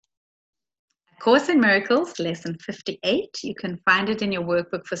Course in Miracles, lesson 58. You can find it in your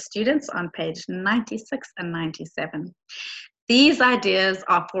workbook for students on page 96 and 97. These ideas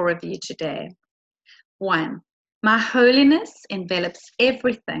are for review today. 1. My holiness envelops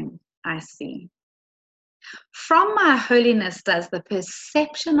everything I see. From my holiness does the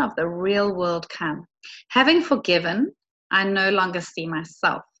perception of the real world come. Having forgiven, I no longer see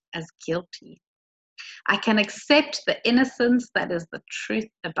myself as guilty. I can accept the innocence that is the truth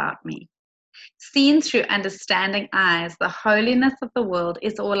about me. Seen through understanding eyes, the holiness of the world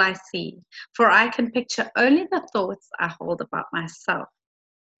is all I see, for I can picture only the thoughts I hold about myself.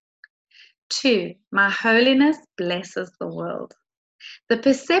 2. My holiness blesses the world. The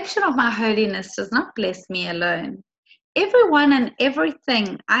perception of my holiness does not bless me alone. Everyone and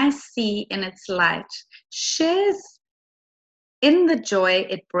everything I see in its light shares in the joy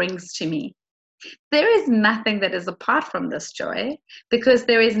it brings to me. There is nothing that is apart from this joy, because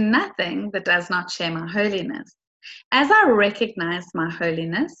there is nothing that does not share my holiness. As I recognize my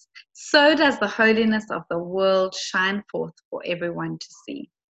holiness, so does the holiness of the world shine forth for everyone to see.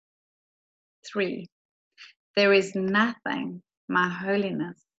 3. There is nothing my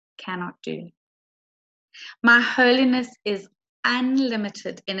holiness cannot do. My holiness is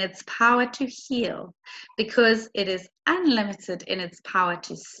unlimited in its power to heal, because it is unlimited in its power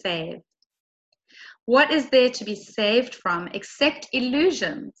to save. What is there to be saved from except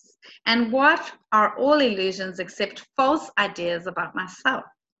illusions? And what are all illusions except false ideas about myself?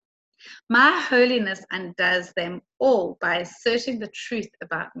 My holiness undoes them all by asserting the truth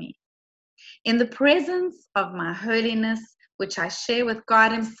about me. In the presence of my holiness, which I share with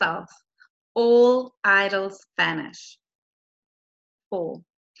God Himself, all idols vanish. 4.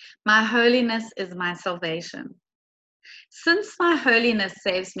 My holiness is my salvation. Since my holiness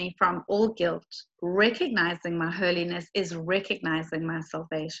saves me from all guilt, recognizing my holiness is recognizing my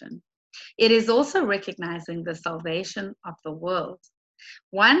salvation. It is also recognizing the salvation of the world.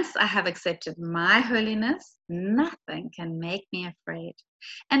 Once I have accepted my holiness, nothing can make me afraid.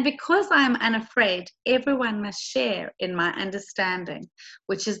 And because I am unafraid, everyone must share in my understanding,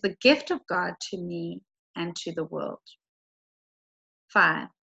 which is the gift of God to me and to the world. 5.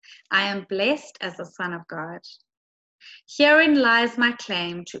 I am blessed as a son of God. Herein lies my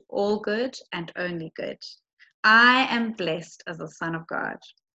claim to all good and only good. I am blessed as a son of God.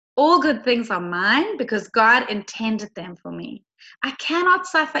 All good things are mine because God intended them for me. I cannot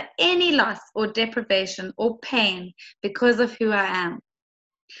suffer any loss or deprivation or pain because of who I am.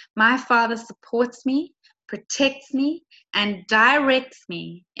 My Father supports me, protects me, and directs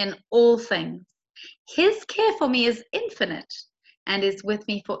me in all things. His care for me is infinite and is with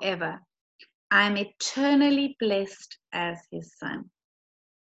me forever. I am eternally blessed as His son.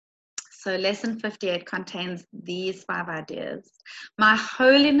 So lesson 58 contains these 5 ideas. My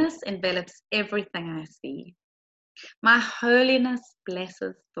holiness envelops everything I see. My holiness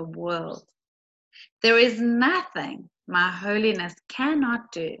blesses the world. There is nothing my holiness cannot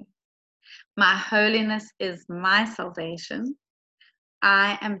do. My holiness is my salvation.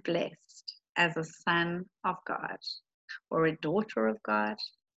 I am blessed as a son of God, or a daughter of God,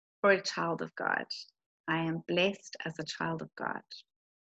 or a child of God. I am blessed as a child of God.